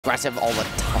aggressive all the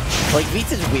time. Like,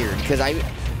 Vita's weird, because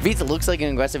Vita looks like an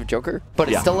aggressive Joker, but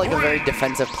it's still like a very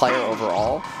defensive player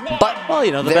overall. But well,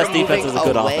 you know, the best defense is a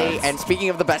good offense. And speaking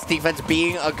of the best defense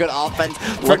being a good offense,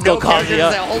 for no characters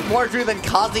that hold more true than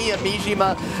Kazuya,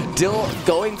 Mishima, Dill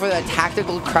going for that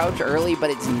tactical crouch early, but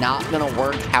it's not going to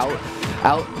work out.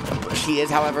 She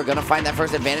is, however, going to find that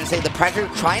first advantage. Take the pressure,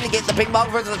 trying to get the ping pong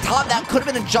versus the top. That could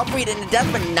have been a jump read into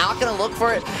death, but not going to look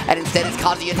for it. And instead, it's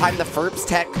Kazuya time. The Ferps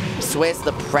tech, Swiss,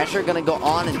 the pressure going to go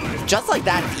on, and just like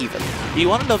that, it's even. You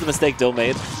want to know the mistake Dill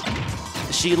made?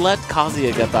 She let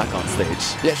Kazuya get back on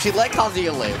stage. Yeah, she let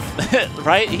Kazuya live.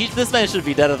 Right? This man should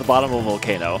be dead at the bottom of a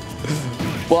volcano.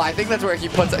 Well, I think that's where he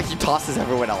tosses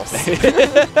everyone else.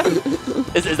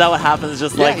 Is that what happens?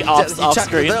 Just like off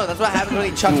screen? No, that's what happens when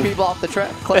he chucks people off the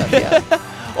cliff. Yeah.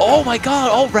 Oh my God!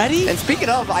 Already? And speaking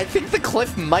of, I think the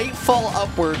cliff might fall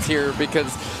upwards here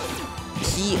because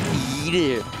he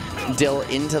yeeted Dill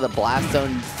into the blast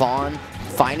zone. Fawn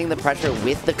finding the pressure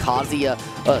with the Kazuya.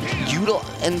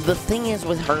 And the thing is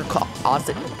with her, Oz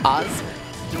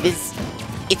is.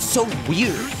 It's so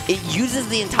weird. It uses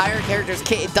the entire character's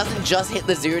kit. It doesn't just hit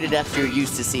the 0 to death you're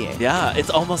used to seeing. Yeah, it's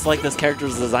almost like this character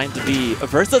is designed to be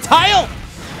versatile.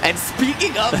 And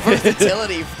speaking of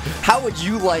versatility, how would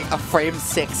you like a frame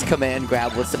 6 command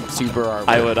grab with some super armor?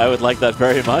 I would like that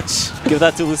very much. Give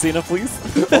that to Lucina, please.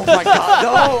 Oh my God,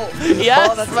 no!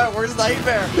 Yes! Oh, that's my worst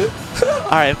nightmare.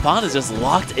 All right, Fawn is just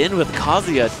locked in with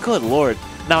Kazuya. Good Lord.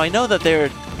 Now I know that they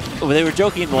were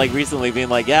joking like recently, being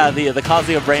like, yeah, the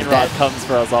Kazuya brain rot comes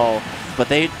for us all. But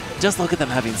they just look at them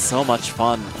having so much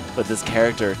fun with this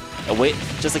character.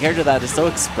 Just a character that is so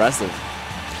expressive.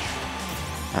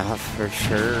 For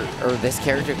sure. Or this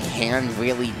character can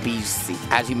really be,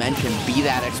 as you mentioned, be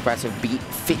that expressive,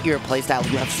 fit your playstyle.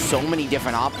 You have so many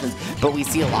different options, but we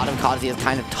see a lot of Kazuya's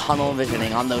kind of tunnel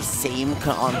visioning on those same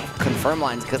confirm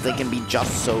lines because they can be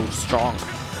just so strong.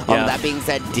 That being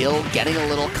said, Dill getting a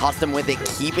little custom with it,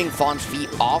 keeping Fawn's feet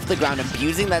off the ground,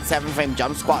 abusing that 7-frame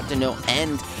jump squat to no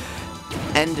end.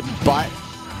 But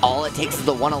all it takes is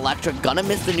the one electric. Gonna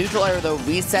miss the neutral air though.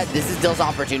 Reset. This is Dill's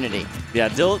opportunity. Yeah,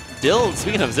 Dill,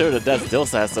 speaking of 0 to death, Dill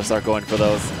has to start going for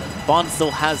those. Fawn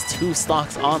still has 2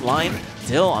 stocks online.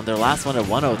 Dill on their last one at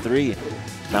 103.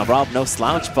 Now, Rob, no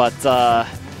slouch, but,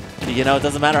 you know, it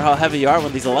doesn't matter how heavy you are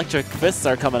when these electric fists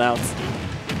are coming out.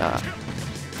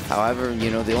 However, you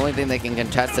know, the only thing they can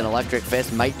contest an electric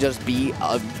fist might just be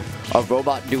a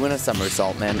robot doing a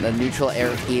somersault, man. The neutral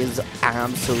air is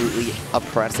absolutely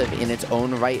oppressive in its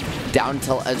own right. Down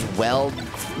tilt as well.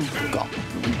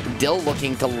 Dill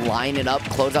looking to line it up,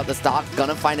 close out the stock.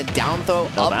 Gonna find a down throw,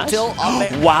 up tilt,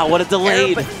 up air. Wow, what a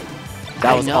delayed.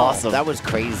 That was awesome. That was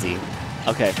crazy.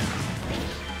 Okay.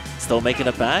 Still making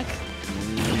it back?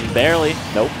 Barely.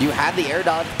 Nope. You had the air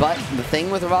dodge, but the thing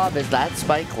with Rob is that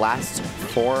spike lasts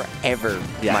forever,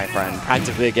 my friend.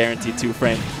 Practically a guaranteed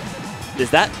 2-frame.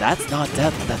 That's not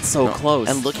death, but that's so close.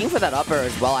 And looking for that upper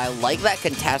as well, I like that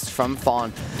contest from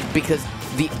Fawn because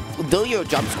though your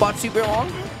jump squat's super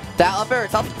long, that up air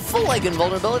itself, full leg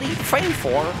invulnerability, frame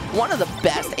 4, one of the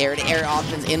best air-to-air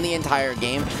options in the entire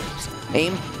game.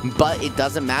 But it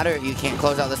doesn't matter if you can't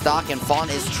close out the stock, and Fawn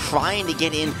is trying to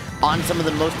get in on some of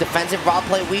the most defensive Rob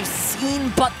play we've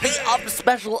seen, but the up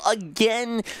special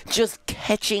again, just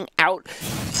catching out,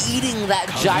 eating that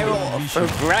gyro for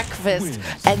breakfast,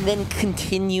 and then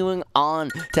continuing on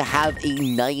to have a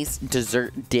nice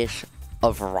dessert dish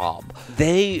of Rob.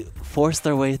 They forced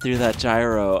their way through that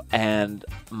gyro, and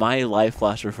my life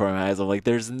flashed before my eyes. I'm like,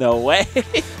 there's no way.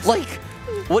 Like,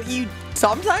 what do you...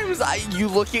 Sometimes you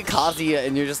look at Kazuya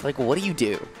and you're just like, what do you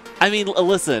do? I mean,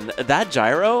 listen, that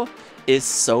gyro is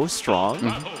so strong.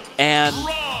 And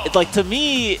it's like, to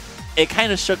me, it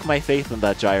kind of shook my faith in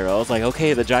that gyro. I was like,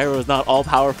 okay, the gyro is not all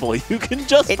powerful. You can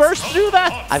just burst through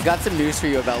that. I've got some news for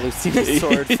you about Lucina's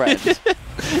sword, friend.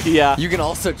 Yeah. You can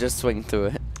also just swing through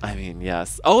it. I mean,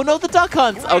 yes. Oh, no, the duck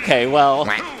hunts. Okay, well.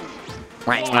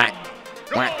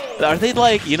 Are they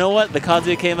like, you know what, the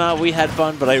Kazuya came out, we had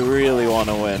fun, but I really want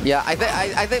to win? Yeah, I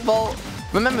think, well,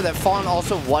 remember that Fawn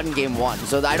also won game 1,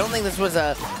 so I don't think this was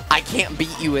a, I can't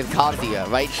beat you with Kazuya,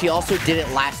 right? She also did it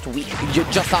last week,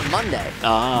 just on Monday.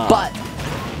 But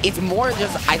it's more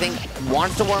just, I think,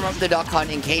 wants to warm up the duck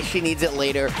hunt in case she needs it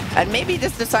later, and maybe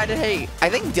just decided, hey, I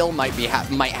think Dill might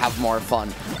have more fun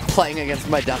playing against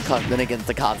my duck hunt than against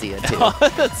the Kazuya, too.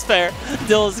 Oh, that's fair.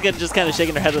 Dill is just kind of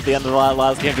shaking her head at the end of the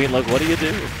last game, being like, what do you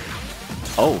do?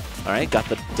 Oh, all right, got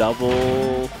the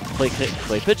double play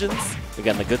pigeons.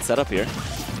 Again, the good setup here.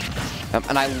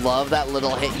 And I love that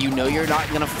little hit. You know you're not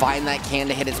going to find that can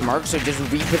to hit its mark, so just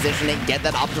reposition it, get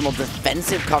that optimal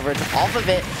defensive coverage off of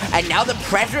it. And now the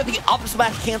pressure of the up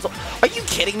smash cancel. Are you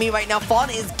kidding me right now? Fawn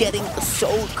is getting so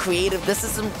creative.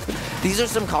 These are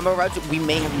some combo routes we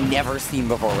may have never seen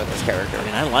before with this character. I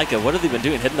mean, I like it. What have they been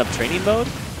doing? Hitting up training mode?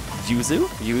 Yuzu?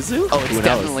 Oh, it's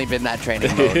definitely been that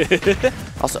training mode.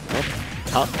 Also,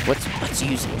 what's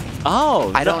Yuzu?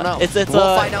 Oh, I don't know.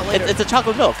 We'll find out later. It's a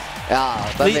chocolate milk.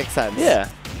 Ah, that makes sense. Yeah.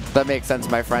 That makes sense,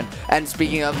 my friend. And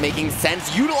speaking of making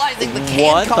sense, utilizing the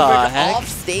can coverage off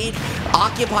stage,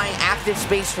 occupying active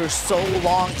space for so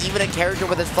long, even a character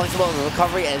with as flexible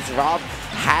recovery as Rob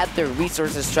had their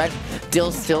resources stretched,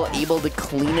 Dill still able to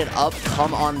clean it up,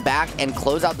 come on back, and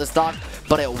close out the stock.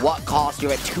 But at what cost?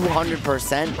 You're at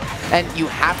 200%, and you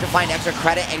have to find extra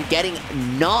credit, and getting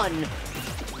none.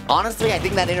 Honestly, I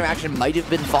think that interaction might have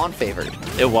been Fawn favored.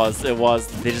 It was.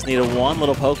 They just needed one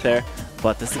little poke there.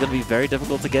 But this is going to be very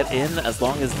difficult to get in as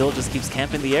long as Dill just keeps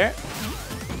camping the air.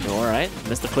 All right,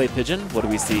 missed the clay pigeon. What do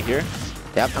we see here?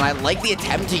 Yep, and I like the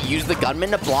attempt to use the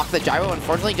gunman to block the gyro.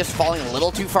 Unfortunately, just falling a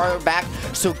little too far back.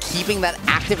 So keeping that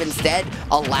active instead,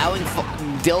 allowing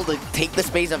Dill to take the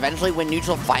space, eventually win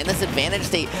neutral, find this advantage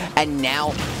state, and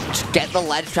now get the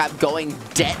ledge trap going,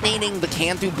 detonating the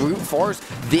can through brute force.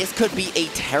 This could be a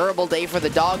terrible day for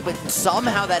the dog, but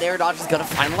somehow that air dodge is going to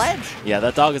find ledge. Yeah,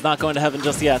 that dog is not going to heaven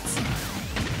just yet.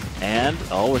 And,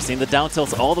 oh, we're seeing the down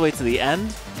tilts all the way to the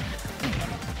end.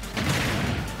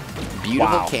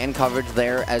 Beautiful can coverage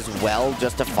there as well,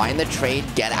 just to find the trade,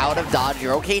 get out of dodge.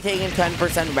 You're okay taking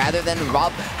 10% rather than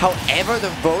Rob. However,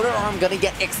 the rotor arm going to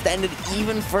get extended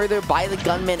even further by the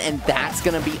gunman, and that's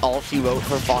going to be all she wrote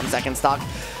for Fawn second stock.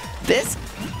 This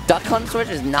Duck Hunt switch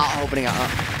is not working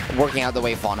out the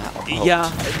way Fawn hoped.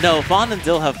 Yeah, no, Fawn and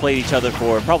Dill have played each other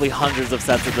for probably hundreds of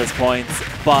sets at this point,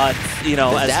 but, you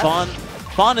know, as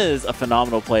Fawn is a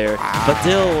phenomenal player, but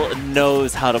Dill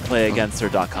knows how to play against her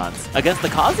Duck Hunts. Against the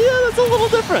Kazuya, that's a little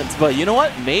different. But you know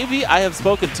what? Maybe I have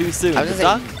spoken too soon.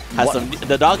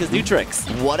 The dog has new tricks.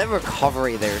 What a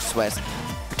recovery there, Swiss,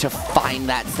 to find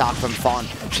that stock from Fawn.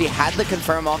 She had the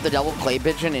confirm off the double clay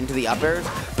pigeon into the uppers,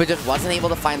 but just wasn't able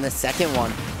to find the second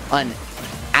one.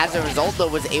 As a result, though,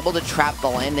 was able to trap the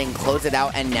landing, close it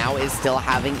out, and now is still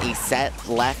having a set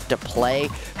left to play.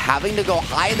 Having to go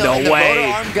high, though, and the rotor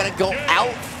arm gonna go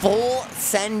out full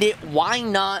send it. Why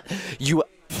not? You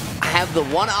have the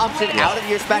one option out of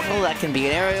your special that can be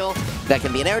an aerial, that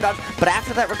can be an air dodge, but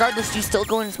after that, regardless, you still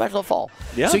go into special fall.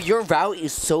 Yeah. So your route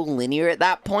is so linear at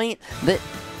that point that,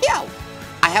 yeah,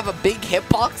 I have a big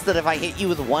hitbox that if I hit you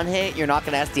with one hit, you're not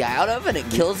gonna SDI out of, and it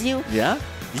kills you. Yeah.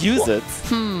 Use it.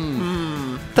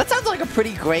 That sounds like a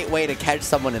pretty great way to catch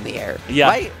someone in the air.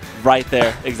 Yeah, right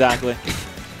there, exactly.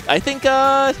 I think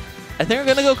we're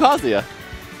gonna go Kazuya.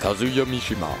 Kazuya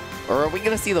Mishima. Or are we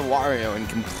gonna see the Wario and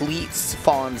complete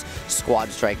Fawn's squad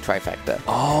strike trifecta?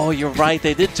 Oh, you're right.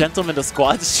 They did Gentleman to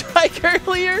Squad Strike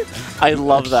earlier. I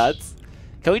love that.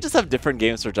 Can we just have different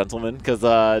games for Gentleman? Because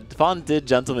Fawn did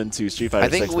Gentleman to Street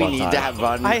Fighter 6 I think we need to have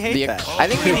run. I hate that. I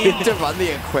think we need to run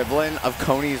the equivalent of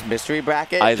Coney's mystery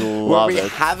bracket. I love it. Where we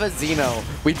have a Xeno.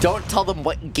 We don't tell them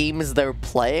what games they're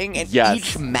playing, and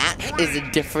each match is a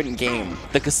different game.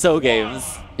 The Kaso games.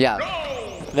 Yeah.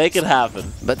 Make it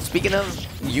happen. But speaking of,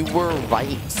 you were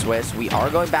right, Swiss. We are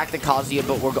going back to Kazuya,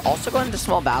 but we're also going to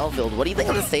Small Battlefield. What do you think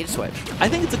of the stage switch? I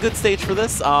think it's a good stage for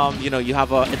this. You know, you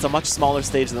have it's a much smaller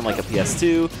stage than like a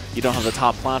PS2. You don't have the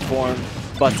top platform,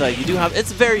 but you do have,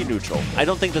 it's very neutral. I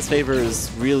don't think this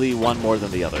favors really one more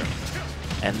than the other.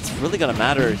 And it's really going to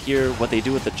matter here what they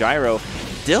do with the gyro.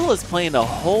 Dill is playing a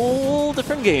whole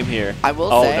different game here. I will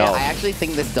say, I actually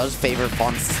think this does favor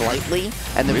Fawn slightly,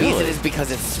 and the reason is because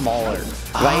it's smaller,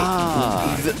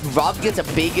 right? Rob gets a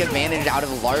big advantage out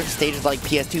of large stages like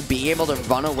PS2, being able to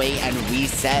run away and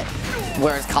reset,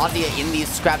 whereas Kazuya in these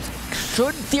scraps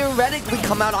should theoretically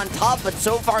come out on top, but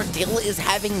so far Dill is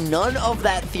having none of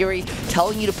that theory,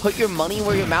 telling you to put your money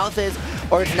where your mouth is,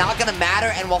 or it's not going to matter,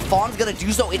 and while Fawn's going to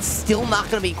do so, it's still not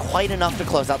going to be quite enough to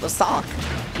close out the stock.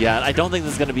 Yeah, I don't think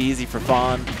this is going to be easy for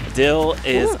Fawn. Dill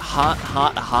is hot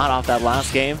off that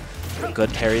last game.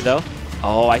 Good parry, though.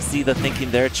 Oh, I see the thinking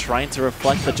there, trying to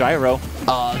reflect the gyro.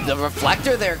 The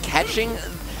reflector there catching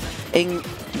in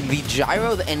the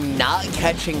gyro and not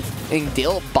catching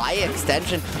Dill by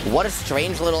extension. What a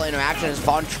strange little interaction as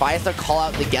Fawn tries to call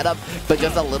out the getup, but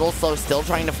just a little slow, still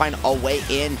trying to find a way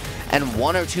in. And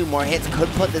one or two more hits could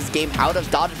put this game out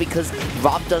of dodge because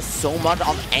Rob does so much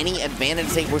on any advantage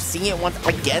state. We're seeing it once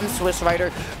again, SwissWriter,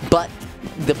 but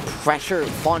the pressure,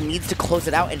 Fawn needs to close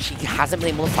it out, and she hasn't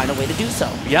been able to find a way to do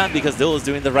so. Yeah, because Dill is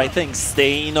doing the right thing,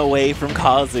 staying away from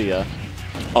Kazuya.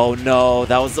 Oh no,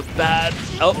 that was a bad...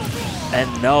 Oh,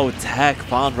 and no tech.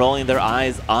 Fawn rolling their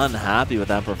eyes, unhappy with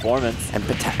that performance. And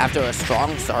after a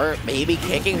strong start, maybe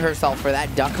kicking herself for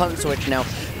that duck hunt switch now,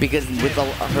 because with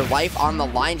her life on the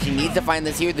line, she needs to find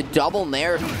this here. The double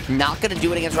nair, not going to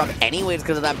do it against Rob anyways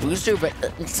because of that booster, but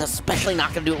it's especially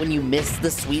not going to do it when you miss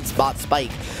the sweet spot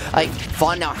spike. Like,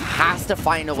 Fawn now has to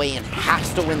find a way and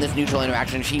has to win this neutral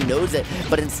interaction. She knows it,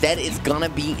 but instead it's going to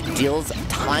be Dill's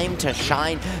time to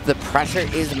shine. The pressure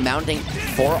is mounting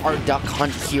for our duck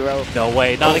hunt hero. No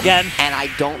way, not again. And I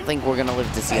don't think we're going to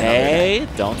live to see another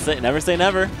day. Never say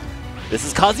never. This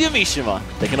is Kazuya Mishima.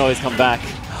 They can always come back.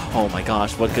 Oh my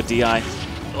gosh, what good DI.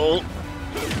 Oh.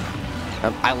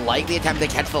 I like the attempt to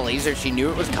catch the laser. She knew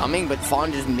it was coming, but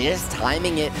Fawn just missed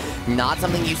timing it. Not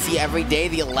something you see every day.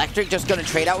 The electric just going to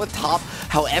trade out with top.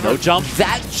 However, no jump.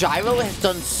 That gyro has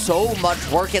done so much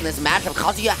work in this matchup.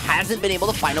 Kazuya hasn't been able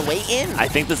to find a way in. I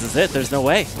think this is it. There's no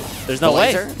way. There's no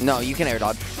way. Laser? No, you can air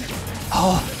dodge.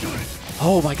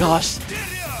 Oh my gosh.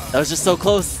 That was just so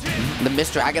close. The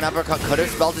Mr. Dragon uppercut could have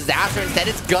spelled disaster. Instead,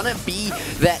 it's gonna be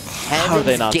that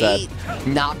Heaven's Gate.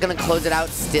 Not gonna close it out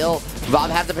still. Rob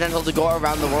has the potential to go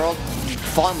around the world.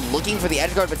 Fawn looking for the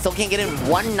edge guard, but still can't get in.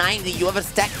 190. You have a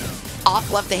stack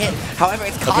off left to hit. However,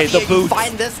 it's Kazuya. You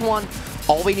find this one.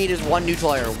 All we need is one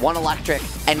neutral air, one electric,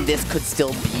 and this could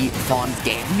still be Fawn's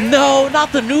game. No,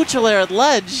 not the neutral air at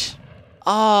ledge.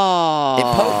 Oh. It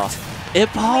poked. It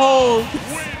poked.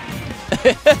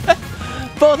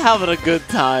 Both having a good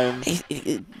time.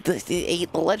 The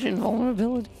legend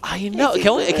vulnerability. I know.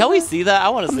 Can we see that? I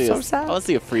want to see this. I want to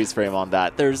see a freeze frame on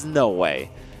that. There's no way.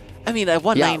 I mean, at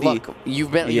 190. Yeah, look, you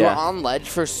were on ledge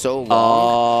for so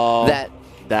long that.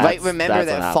 Right, remember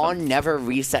that Fawn never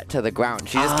reset to the ground.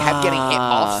 She just kept getting hit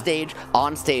off stage,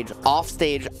 on stage, off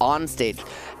stage, on stage.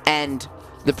 And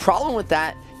the problem with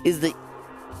that is that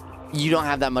you don't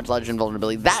have that much legend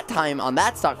vulnerability. That time on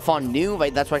that stock, Fawn knew,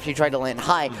 right? That's why she tried to land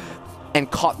high and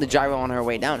caught the gyro on her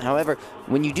way down. However,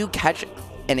 when you do catch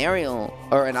an aerial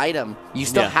or an item, you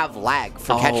still have lag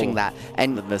for catching that.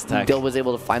 And Dill was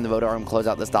able to find the rotor arm, close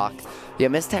out the stock. Yeah,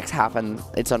 mistakes happen.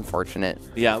 It's unfortunate.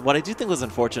 Yeah, what I do think was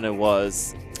unfortunate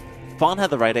was Fawn had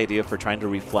the right idea for trying to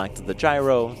reflect the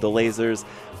gyro, the lasers.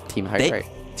 Team Hydrate.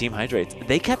 Team Hydrate.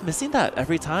 They kept missing that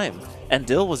every time. And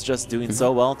Dill was just doing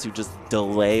so well to just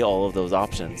delay all of those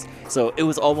options. So it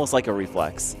was almost like a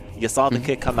reflex. You saw the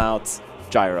kick come out,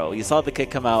 gyro. You saw the kick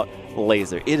come out,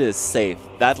 laser. It is safe.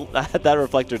 That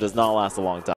reflector does not last a long time.